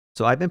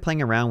So I've been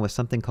playing around with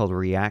something called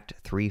React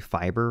 3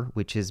 Fiber,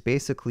 which is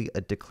basically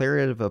a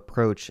declarative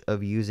approach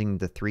of using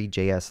the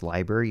Three.js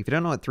library. If you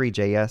don't know what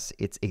Three.js,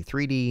 it's a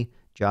 3D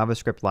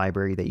JavaScript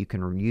library that you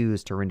can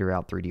use to render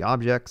out 3D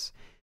objects.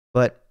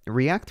 But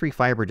React 3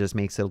 Fiber just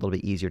makes it a little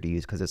bit easier to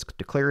use because it's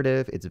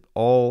declarative, it's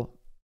all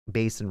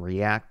based in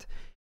React,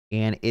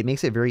 and it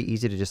makes it very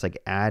easy to just like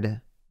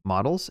add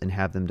models and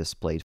have them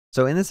displayed.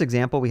 So in this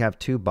example, we have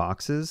two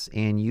boxes,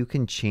 and you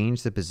can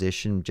change the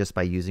position just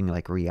by using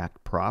like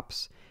React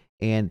props.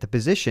 And the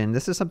position,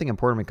 this is something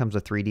important when it comes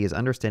to 3D, is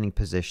understanding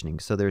positioning.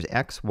 So there's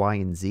X, Y,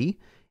 and Z.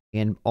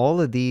 And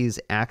all of these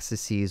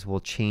axes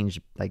will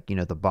change, like,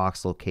 the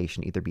box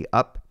location, either be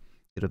up,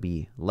 it'll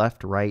be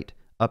left, right,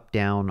 up,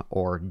 down,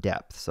 or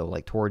depth. So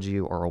like towards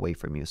you or away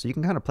from you. So you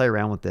can kind of play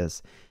around with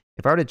this.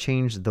 If I were to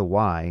change the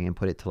Y and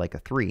put it to like a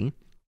 3,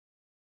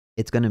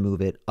 it's going to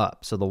move it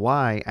up. So the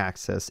Y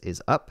axis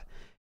is up,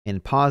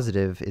 and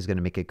positive is going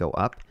to make it go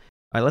up.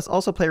 All right, let's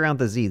also play around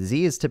with the Z. The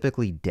Z is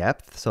typically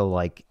depth. So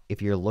like if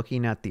you're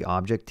looking at the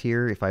object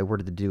here, if I were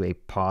to do a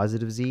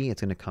positive Z, it's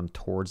going to come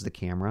towards the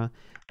camera.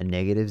 A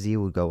negative Z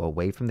would go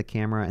away from the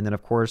camera. And then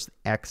of course,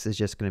 X is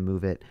just going to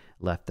move it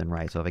left and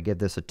right. So if I give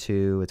this a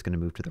 2, it's going to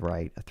move to the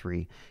right, a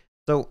 3.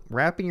 So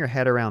wrapping your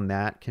head around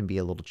that can be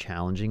a little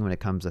challenging when it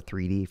comes to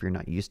 3D if you're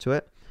not used to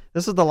it.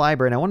 This is the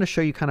library, and I want to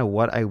show you kind of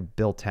what I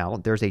built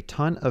out. There's a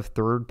ton of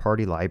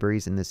third-party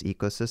libraries in this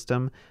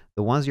ecosystem.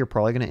 The ones you're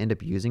probably going to end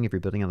up using if you're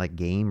building a like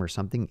game or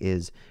something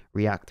is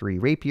React 3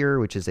 Rapier,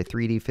 which is a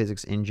 3D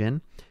physics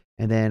engine,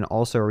 and then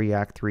also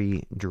React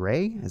 3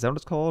 Dre, is that what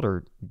it's called,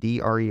 or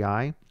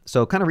DREI?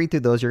 So kind of read through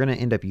those. You're going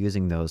to end up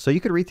using those. So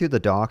you could read through the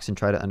docs and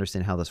try to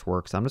understand how this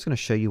works. I'm just going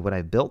to show you what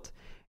I've built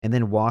and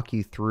then walk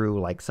you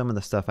through like some of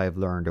the stuff I've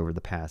learned over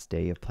the past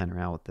day of playing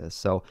around with this.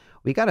 So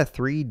we got a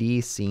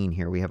 3D scene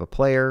here. We have a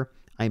player.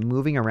 I'm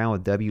moving around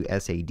with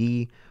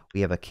WSAD. We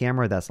have a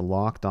camera that's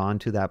locked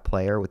onto that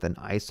player with an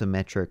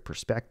isometric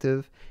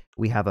perspective.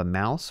 We have a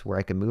mouse where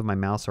I can move my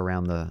mouse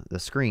around the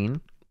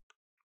screen.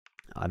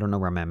 I don't know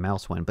where my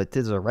mouse went, but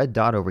there's a red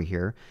dot over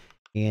here.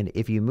 And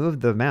if you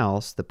move the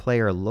mouse, the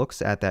player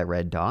looks at that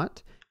red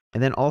dot.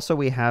 And then also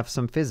we have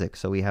some physics.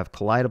 So we have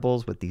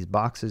collidables with these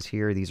boxes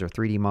here. These are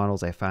 3D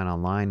models I found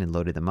online and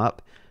loaded them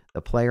up.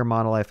 The player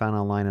model I found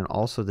online, and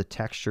also the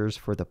textures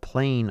for the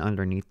plane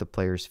underneath the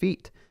player's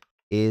feet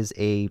is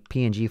a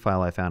PNG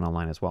file I found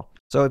online as well.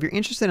 So if you're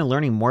interested in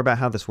learning more about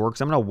how this works,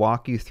 I'm going to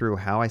walk you through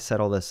how I set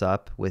all this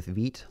up with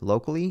Vite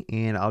locally,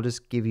 and I'll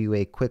just give you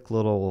a quick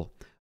little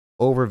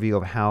overview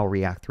of how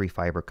React 3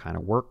 Fiber kind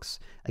of works.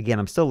 Again,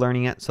 I'm still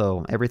learning it,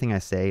 so everything I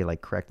say,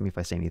 like, correct me if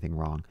I say anything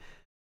wrong.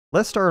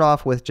 Let's start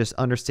off with just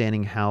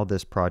understanding how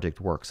this project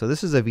works. So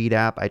this is a Vite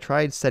app. I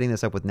tried setting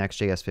this up with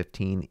Next.js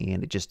 15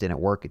 and it just didn't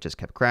work. It just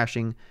kept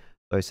crashing.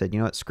 So I said, you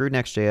know what, screw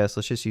Next.js.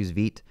 Let's just use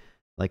Vite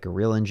like a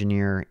real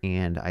engineer.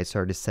 And I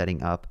started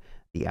setting up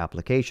the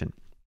application.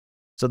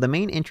 So the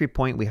main entry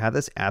point, we have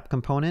this app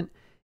component,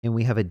 and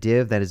we have a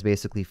div that is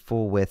basically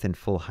full width and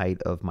full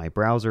height of my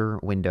browser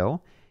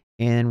window.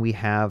 And we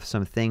have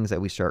some things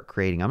that we start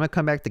creating. I'm going to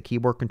come back to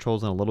keyboard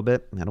controls in a little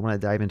bit. I don't want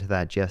to dive into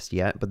that just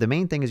yet. But the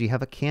main thing is you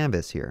have a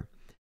canvas here.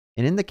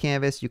 And in the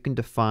canvas, you can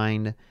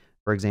define,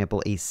 for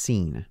example, a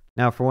scene.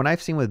 Now, for what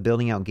I've seen with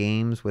building out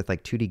games with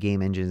like 2D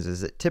game engines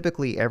is that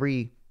typically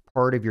every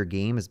part of your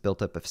game is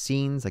built up of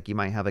scenes. Like you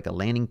might have like a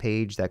landing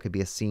page, that could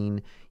be a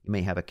scene. You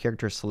may have a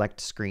character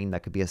select screen,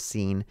 that could be a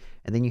scene.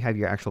 And then you have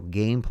your actual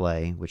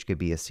gameplay, which could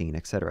be a scene,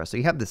 etc. So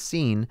you have the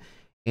scene,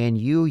 and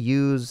you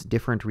use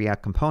different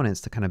React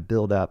components to kind of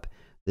build up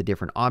the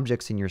different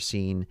objects in your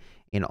scene.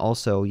 And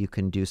also you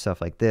can do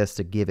stuff like this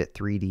to give it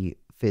 3D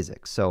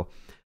physics. So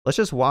let's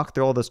just walk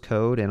through all this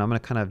code, and I'm going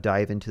to kind of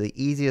dive into the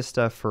easiest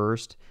stuff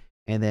first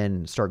and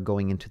then start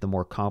going into the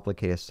more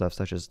complicated stuff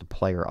such as the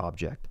player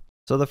object.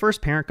 So the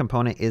first parent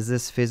component is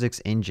this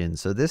physics engine.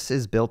 So this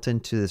is built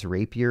into this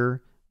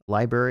Rapier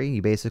library.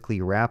 You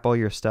basically wrap all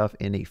your stuff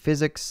in a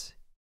physics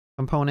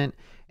component,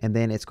 and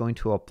then it's going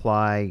to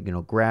apply,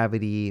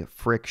 gravity,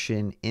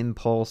 friction,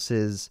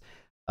 impulses,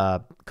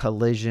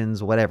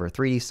 collisions, whatever,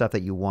 3D stuff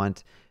that you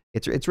want.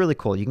 It's really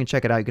cool. You can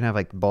check it out. You can have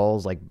like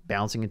balls like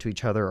bouncing into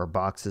each other or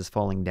boxes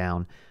falling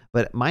down.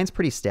 But mine's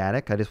pretty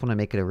static. I just want to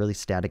make it a really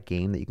static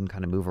game that you can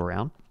kind of move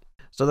around.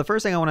 So the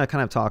first thing I want to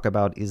kind of talk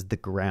about is the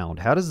ground.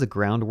 How does the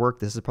ground work?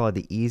 This is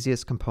probably the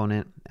easiest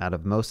component out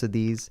of most of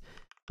these.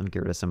 Let me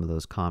get rid of some of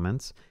those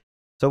comments.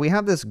 So we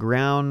have this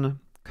ground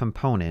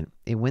component,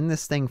 and when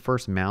this thing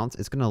first mounts,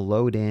 it's going to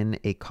load in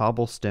a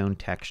cobblestone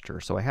texture.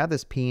 So I have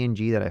this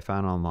PNG that I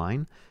found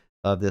online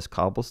of this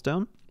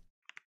cobblestone.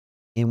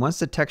 And once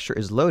the texture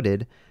is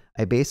loaded,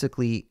 I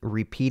basically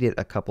repeat it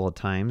a couple of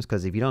times,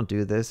 because if you don't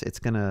do this, it's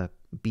going to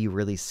be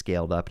really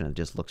scaled up and it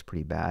just looks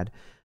pretty bad.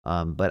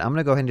 But I'm going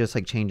to go ahead and just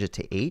like change it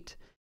to 8,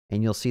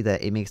 and you'll see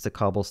that it makes the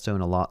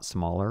cobblestone a lot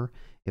smaller.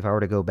 If I were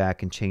to go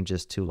back and change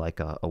this to like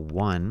a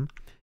 1,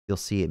 you'll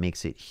see it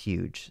makes it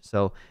huge.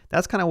 So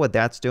that's kind of what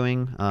that's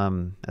doing.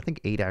 I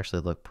think 8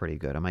 actually looked pretty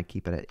good. I might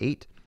keep it at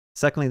 8.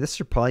 Secondly, this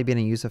should probably be in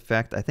a use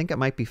effect. I think it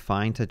might be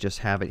fine to just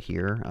have it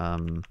here.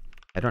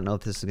 I don't know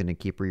if this is going to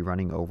keep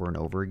rerunning over and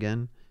over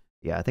again.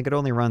 Yeah, I think it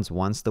only runs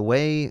once. The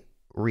way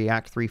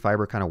React 3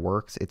 Fiber kind of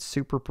works, it's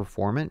super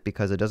performant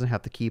because it doesn't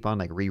have to keep on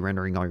like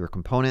re-rendering all your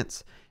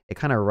components. It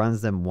kind of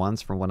runs them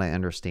once from what I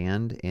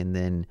understand, and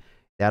then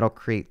that'll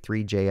create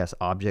Three.js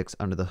objects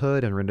under the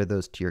hood and render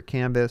those to your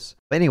canvas.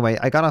 But anyway,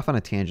 I got off on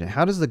a tangent.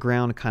 How does the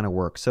ground kind of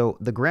work? So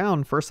the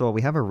ground, first of all,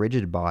 we have a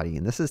rigid body,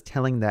 and this is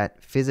telling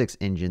that physics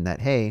engine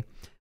that, hey,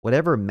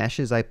 whatever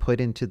meshes I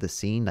put into the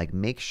scene, like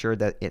make sure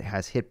that it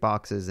has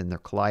hitboxes and they're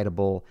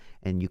collidable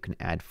and you can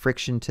add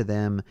friction to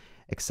them,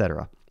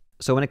 etc.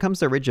 So when it comes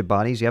to rigid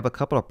bodies, you have a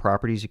couple of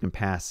properties you can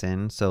pass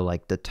in. So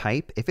like the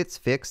type, if it's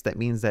fixed, that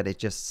means that it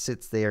just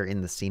sits there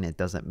in the scene. It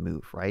doesn't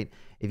move, right?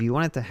 If you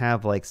want it to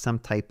have like some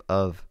type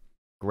of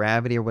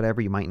gravity or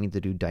whatever, you might need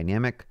to do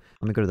dynamic.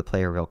 Let me go to the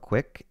player real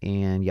quick.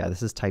 And yeah,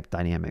 this is type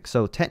dynamic.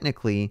 So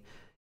technically,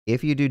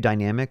 if you do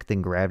dynamic,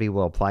 then gravity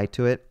will apply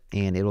to it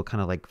and it'll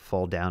kind of like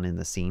fall down in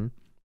the scene.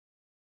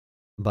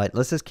 But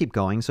let's just keep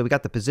going. So we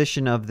got the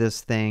position of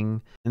this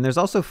thing, and there's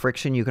also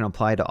friction you can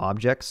apply to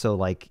objects. So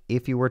like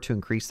if you were to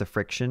increase the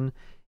friction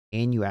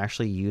and you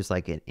actually use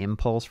like an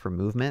impulse for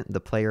movement,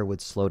 the player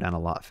would slow down a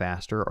lot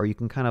faster, or you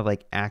can kind of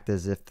like act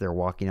as if they're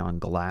walking on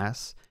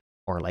glass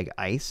or like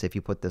ice if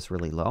you put this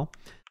really low.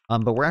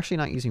 But we're actually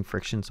not using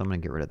friction, so I'm going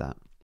to get rid of that.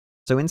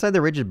 So inside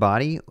the rigid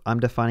body,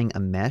 I'm defining a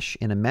mesh,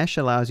 and a mesh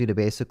allows you to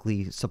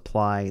basically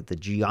supply the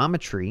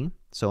geometry.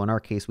 So in our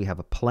case, we have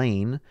a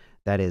plane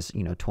that is,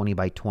 20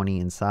 by 20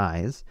 in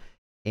size.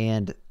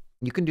 And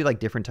you can do like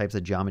different types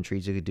of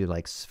geometries. You could do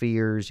like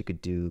spheres, you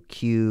could do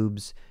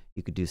cubes,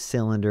 you could do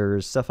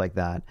cylinders, stuff like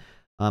that.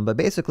 But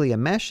basically a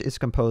mesh is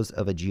composed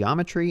of a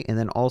geometry and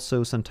then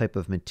also some type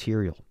of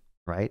material,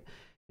 right?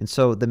 And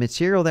so the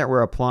material that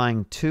we're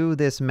applying to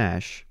this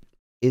mesh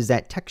is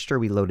that texture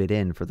we loaded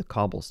in for the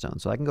cobblestone.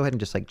 So I can go ahead and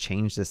just like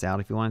change this out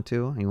if you want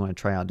to, and you want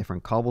to try out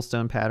different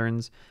cobblestone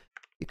patterns.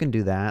 You can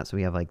do that. So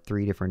we have like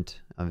 3 different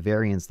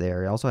variants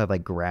there. I also have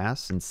like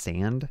grass and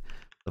sand.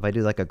 So if I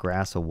do like a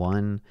grass of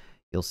 1,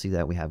 you'll see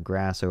that we have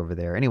grass over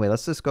there. Anyway,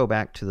 let's just go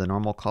back to the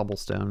normal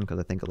cobblestone because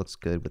I think it looks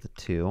good with a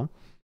 2.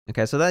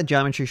 Okay, so that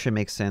geometry should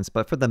make sense.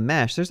 But for the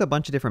mesh, there's a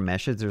bunch of different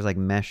meshes. There's like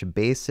mesh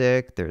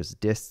basic, there's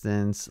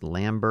distance,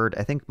 Lambert.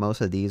 I think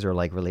most of these are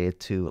like related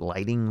to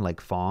lighting,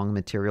 like Phong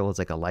material is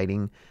like a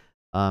lighting.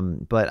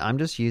 But I'm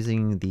just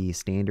using the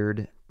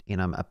standard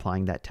and I'm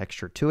applying that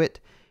texture to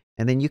it.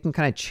 And then you can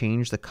kind of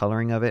change the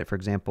coloring of it. For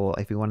example,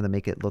 if you wanted to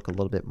make it look a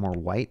little bit more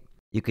white,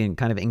 you can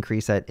kind of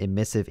increase that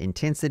emissive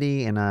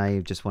intensity. And I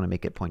just want to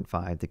make it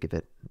 0.5 to give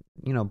it,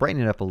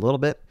 brighten it up a little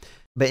bit.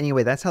 But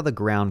anyway, that's how the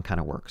ground kind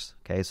of works.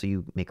 Okay, so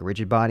you make a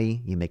rigid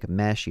body, you make a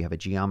mesh, you have a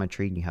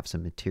geometry, and you have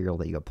some material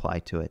that you apply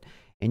to it.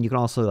 And you can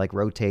also like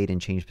rotate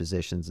and change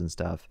positions and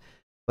stuff.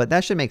 But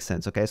that should make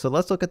sense. Okay, so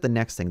let's look at the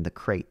next thing, the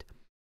crate.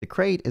 The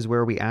crate is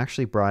where we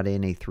actually brought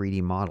in a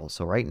 3D model.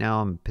 So right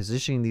now I'm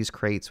positioning these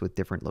crates with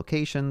different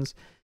locations.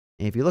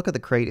 And if you look at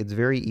the crate, it's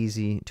very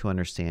easy to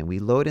understand. We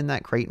load in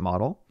that crate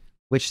model,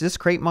 which this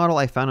crate model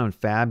I found on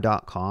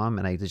fab.com,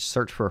 and I just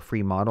searched for a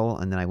free model,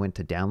 and then I went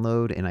to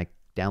download, and I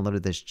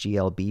downloaded this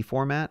GLB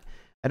format.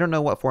 I don't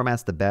know what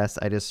format's the best.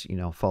 I just,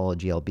 follow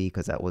GLB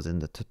because that was in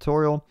the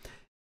tutorial.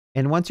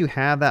 And once you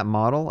have that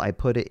model, I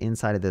put it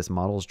inside of this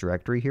models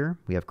directory here.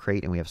 We have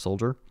crate and we have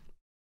soldier.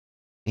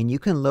 And you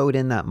can load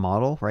in that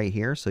model right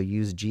here. So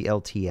use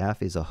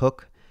GLTF is a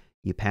hook.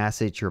 You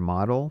pass it your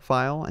model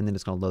file, and then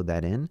it's going to load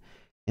that in.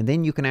 And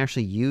then you can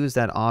actually use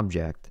that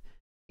object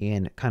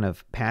and kind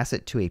of pass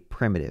it to a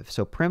primitive.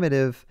 So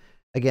primitive,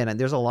 again,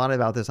 there's a lot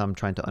about this I'm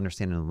trying to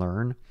understand and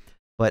learn.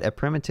 But a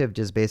primitive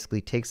just basically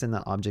takes in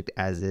the object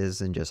as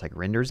is and just like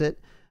renders it.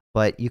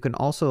 But you can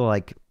also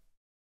like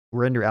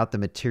render out the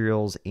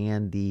materials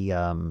and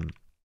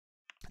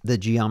the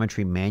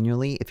geometry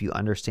manually if you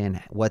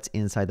understand what's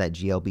inside that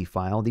GLB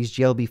file. These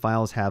GLB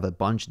files have a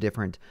bunch of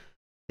different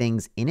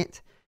things in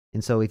it.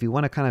 And so if you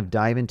want to kind of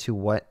dive into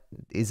what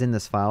is in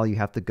this file, you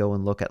have to go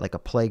and look at like a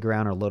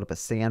playground or load up a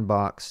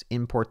sandbox,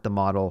 import the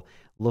model,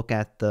 look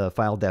at the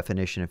file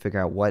definition and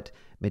figure out what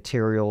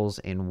materials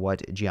and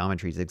what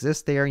geometries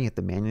exist there. You have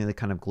to manually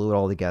kind of glue it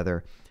all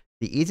together.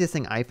 The easiest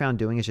thing I found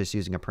doing is just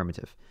using a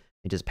primitive.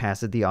 It just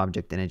passes the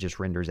object and it just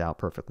renders out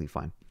perfectly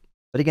fine.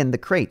 But again, the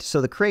crate.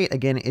 So the crate,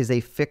 again, is a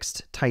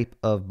fixed type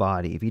of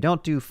body. If you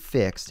don't do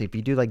fixed, if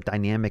you do like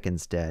dynamic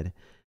instead,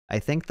 I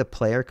think the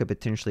player could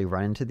potentially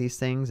run into these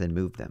things and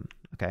move them,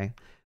 okay?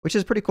 Which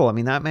is pretty cool. I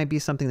mean, that might be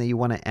something that you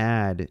want to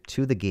add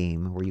to the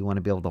game where you want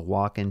to be able to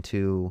walk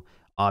into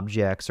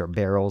objects or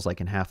barrels like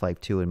in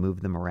Half-Life 2 and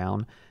move them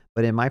around.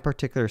 But in my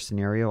particular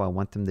scenario, I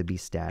want them to be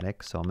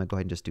static. So I'm going to go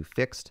ahead and just do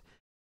fixed.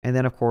 And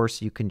then, of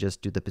course, you can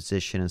just do the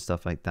position and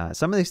stuff like that.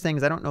 Some of these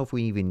things, I don't know if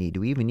we even need.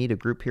 Do we even need a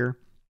group here?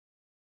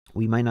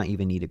 We might not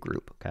even need a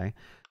group, okay?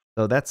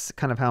 So that's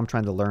kind of how I'm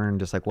trying to learn,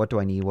 just like what do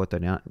I need, what do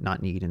I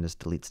not need, and just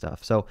delete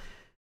stuff. So,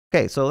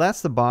 okay, so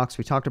that's the box.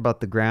 We talked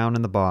about the ground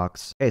and the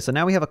box. Okay, so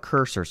now we have a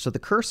cursor. So the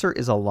cursor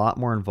is a lot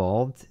more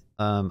involved.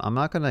 I'm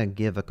not going to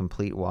give a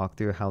complete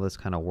walkthrough how this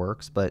kind of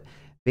works, but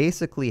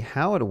basically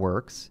how it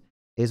works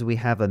is we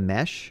have a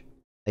mesh,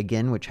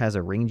 again, which has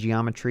a ring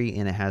geometry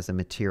and it has a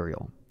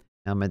material.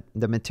 Now,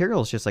 the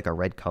material is just like a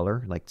red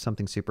color, like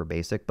something super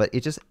basic, but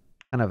it just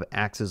kind of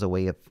acts as a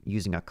way of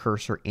using a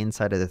cursor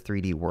inside of the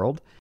 3D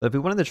world. But if we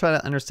wanted to try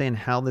to understand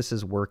how this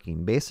is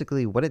working,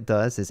 basically what it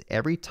does is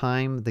every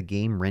time the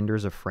game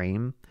renders a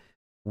frame,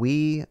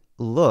 we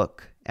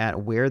look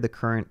at where the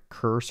current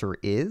cursor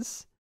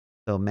is,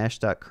 so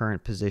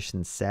mesh.current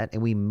position set,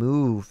 and we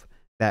move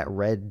that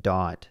red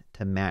dot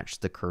to match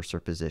the cursor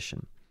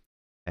position.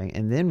 Okay?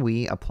 And then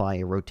we apply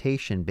a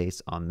rotation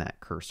based on that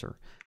cursor.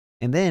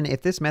 And then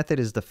if this method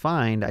is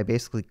defined, I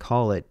basically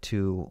call it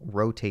to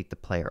rotate the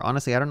player.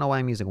 Honestly, I don't know why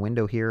I'm using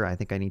window here. I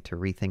think I need to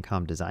rethink how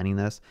I'm designing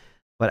this.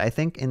 But I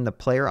think in the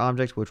player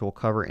object, which we'll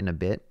cover in a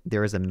bit,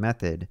 there is a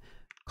method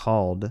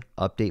called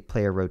update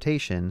player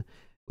rotation,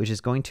 which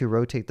is going to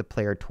rotate the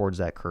player towards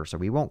that cursor.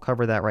 We won't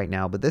cover that right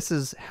now, but this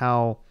is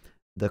how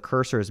the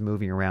cursor is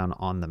moving around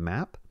on the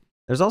map.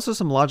 There's also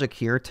some logic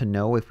here to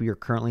know if we are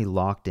currently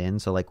locked in.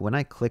 So like when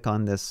I click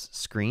on this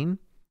screen,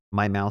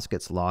 my mouse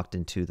gets locked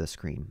into the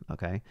screen,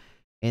 okay?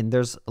 And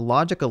there's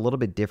logic a little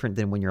bit different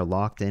than when you're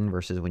locked in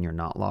versus when you're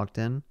not locked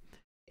in.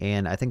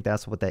 And I think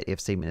that's what that if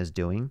statement is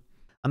doing.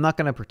 I'm not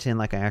going to pretend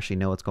like I actually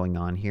know what's going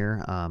on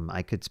here.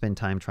 I could spend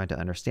time trying to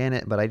understand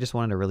it, but I just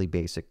wanted a really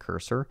basic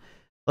cursor.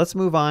 Let's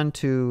move on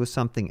to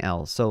something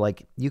else. So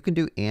like you can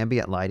do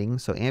ambient lighting.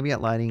 So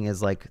ambient lighting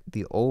is like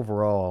the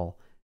overall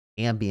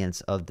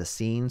ambience of the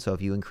scene. So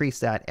if you increase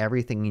that,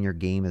 everything in your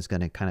game is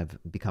going to kind of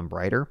become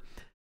brighter,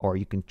 or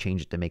you can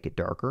change it to make it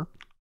darker.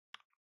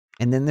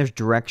 And then there's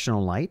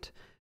directional light,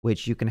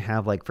 which you can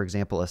have like, for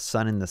example, a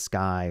sun in the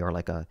sky or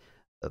like a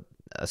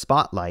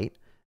spotlight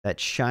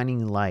that's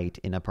shining light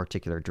in a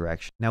particular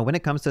direction. Now, when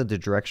it comes to the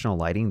directional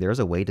lighting, there's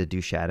a way to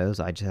do shadows.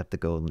 I just have to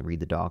go and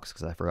read the docs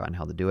because I've forgotten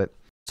how to do it.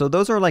 So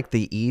those are like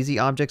the easy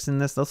objects in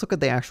this. Let's look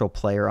at the actual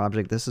player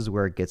object. This is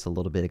where it gets a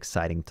little bit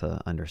exciting to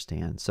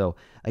understand. So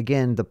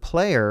again, the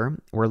player,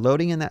 we're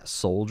loading in that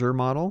soldier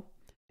model,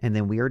 and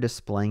then we are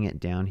displaying it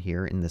down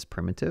here in this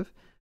primitive.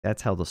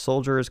 That's how the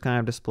soldier is kind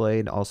of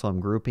displayed. Also, I'm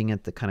grouping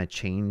it to kind of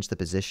change the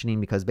positioning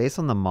because based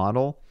on the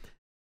model,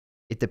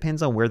 it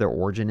depends on where their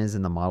origin is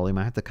in the model. You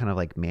might have to kind of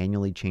like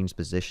manually change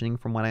positioning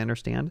from what I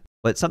understand.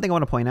 But something I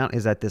want to point out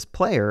is that this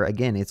player,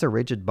 again, it's a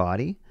rigid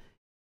body.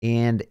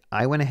 And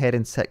I went ahead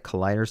and set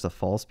colliders to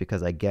false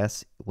because I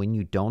guess when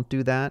you don't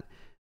do that,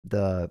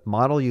 the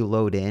model you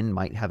load in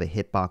might have a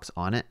hitbox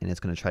on it and it's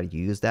going to try to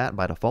use that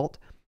by default.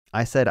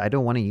 I said I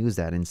don't want to use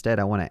that. Instead,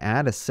 I want to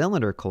add a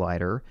cylinder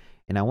collider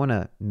and I want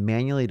to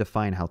manually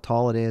define how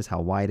tall it is, how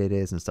wide it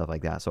is, and stuff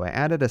like that. So I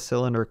added a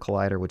cylinder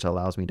collider, which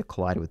allows me to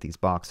collide with these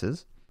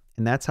boxes.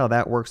 And that's how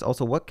that works.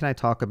 Also, what can I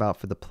talk about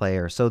for the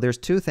player? So there's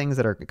two things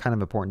that are kind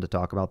of important to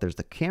talk about. There's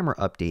the camera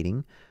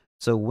updating.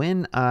 So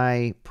when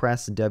I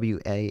press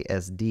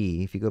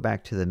WASD, if you go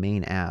back to the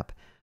main app,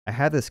 I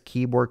have this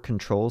keyboard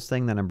controls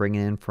thing that I'm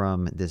bringing in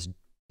from this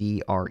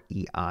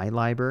DREI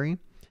library.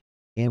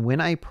 And when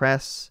I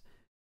press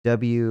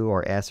W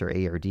or S or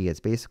A or D, it's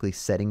basically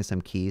setting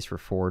some keys for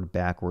forward,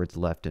 backwards,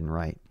 left, and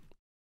right.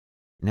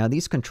 Now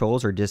these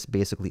controls are just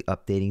basically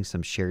updating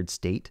some shared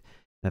state.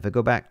 Now if I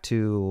go back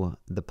to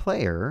the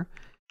player,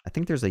 I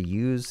think there's a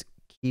use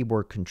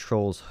keyboard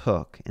controls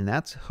hook, and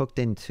that's hooked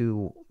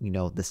into,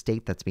 the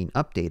state that's being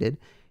updated,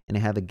 and I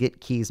have a get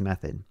keys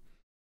method.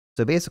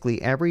 So basically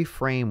every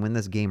frame when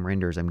this game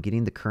renders, I'm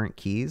getting the current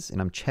keys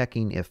and I'm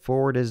checking if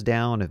forward is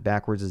down, if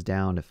backwards is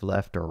down, if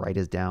left or right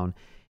is down,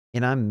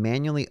 and I'm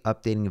manually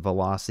updating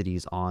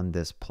velocities on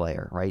this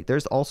player, right?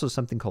 There's also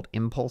something called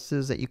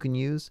impulses that you can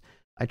use.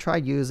 I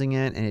tried using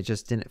it and it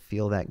just didn't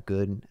feel that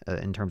good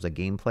in terms of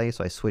gameplay,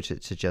 so I switched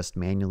it to just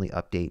manually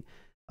update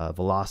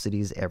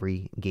velocities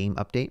every game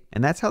update.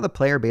 And that's how the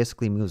player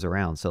basically moves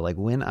around. So like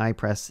when I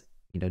press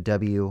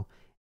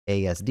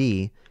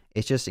WASD,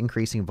 it's just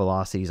increasing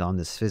velocities on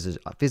this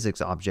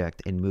physics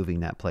object and moving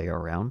that player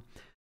around.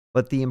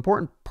 But the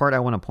important part I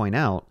want to point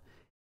out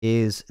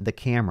is the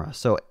camera.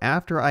 So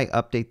after I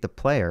update the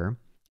player,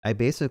 I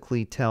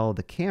basically tell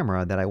the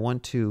camera that I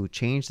want to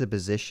change the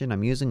position.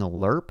 I'm using a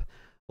lerp.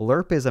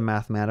 Lerp is a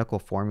mathematical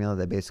formula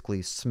that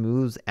basically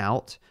smooths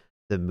out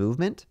the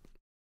movement.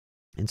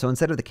 And so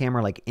instead of the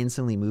camera like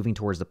instantly moving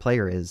towards the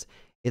player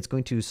it's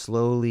going to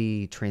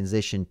slowly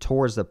transition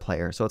towards the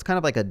player. So it's kind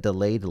of like a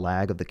delayed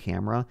lag of the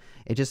camera.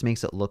 It just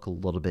makes it look a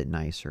little bit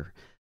nicer.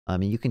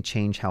 And you can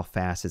change how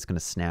fast it's going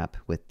to snap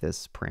with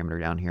this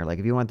parameter down here. Like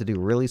if you want to do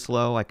really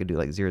slow, I could do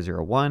like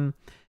 001,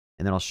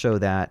 and then I'll show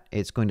that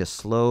it's going to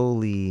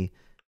slowly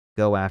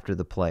go after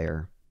the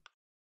player.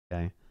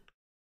 Okay.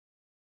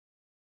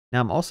 Now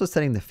I'm also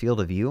setting the field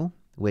of view,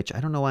 which I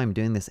don't know why I'm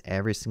doing this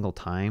every single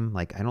time.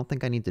 Like, I don't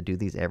think I need to do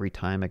these every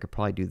time. I could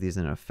probably do these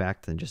in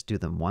effect and just do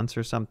them once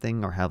or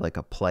something, or have like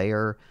a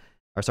player,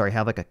 or sorry,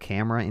 have like a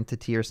camera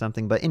entity or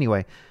something. But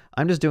anyway,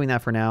 I'm just doing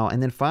that for now.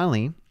 And then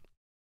finally,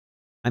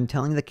 I'm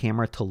telling the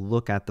camera to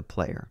look at the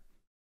player.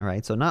 All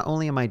right. So not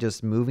only am I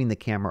just moving the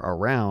camera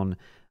around,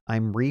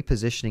 I'm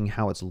repositioning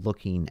how it's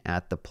looking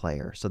at the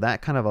player. So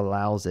that kind of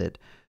allows it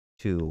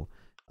to,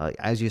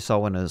 as you saw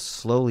when it was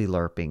slowly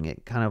lerping,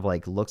 it kind of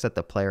like looks at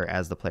the player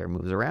as the player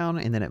moves around,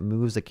 and then it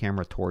moves the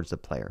camera towards the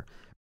player.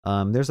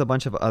 There's a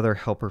bunch of other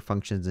helper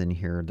functions in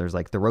here. There's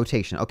like the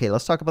rotation. Okay,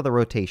 let's talk about the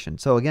rotation.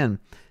 So again,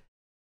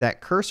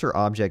 that cursor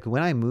object,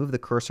 when I move the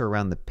cursor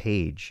around the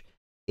page,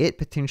 it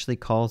potentially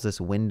calls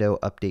this window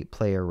update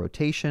player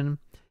rotation.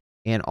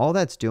 And all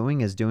that's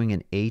doing is doing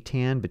an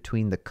ATAN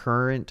between the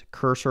current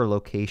cursor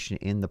location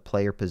in the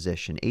player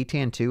position.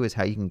 ATAN2 is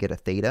how you can get a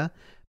theta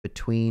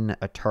between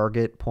a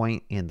target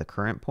point and the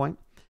current point.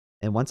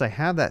 And once I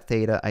have that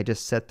theta, I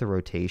just set the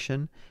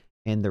rotation.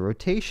 And the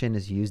rotation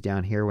is used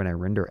down here when I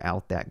render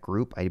out that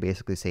group. I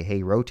basically say,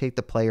 hey, rotate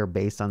the player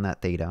based on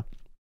that theta.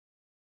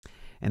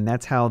 And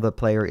that's how the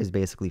player is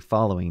basically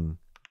following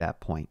that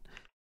point.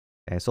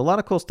 Okay, so a lot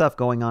of cool stuff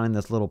going on in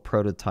this little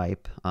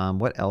prototype.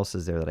 What else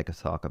is there that I could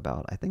talk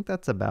about? I think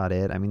that's about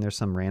it. I mean, there's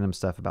some random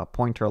stuff about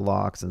pointer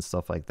locks and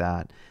stuff like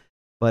that.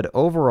 But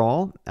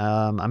overall,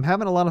 I'm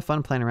having a lot of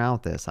fun playing around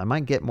with this. I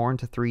might get more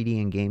into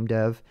 3D and game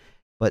dev,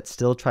 but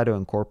still try to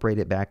incorporate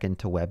it back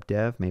into web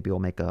dev. Maybe we'll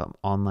make an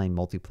online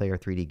multiplayer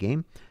 3D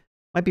game.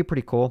 Might be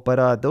pretty cool.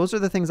 But those are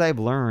the things I've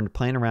learned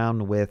playing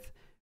around with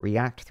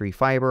React 3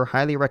 Fiber.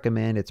 Highly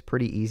recommend. It's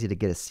pretty easy to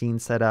get a scene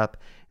set up.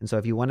 And so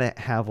if you want to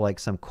have like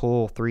some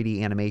cool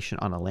 3D animation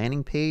on a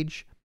landing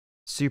page,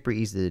 super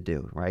easy to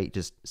do, right?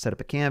 Just set up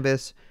a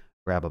canvas,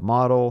 grab a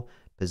model,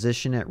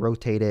 position it,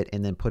 rotate it,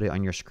 and then put it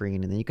on your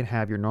screen. And then you can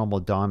have your normal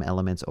DOM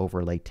elements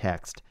overlay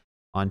text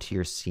onto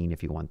your scene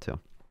if you want to.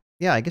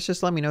 Yeah, I guess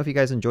just let me know if you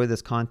guys enjoy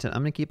this content.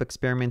 I'm going to keep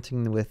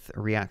experimenting with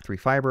React 3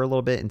 Fiber a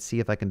little bit and see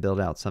if I can build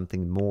out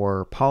something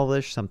more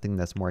polished, something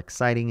that's more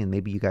exciting, and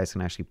maybe you guys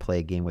can actually play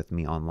a game with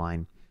me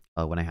online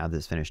when I have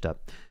this finished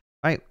up.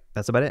 All right,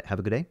 that's about it. Have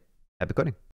a good day. Happy coding.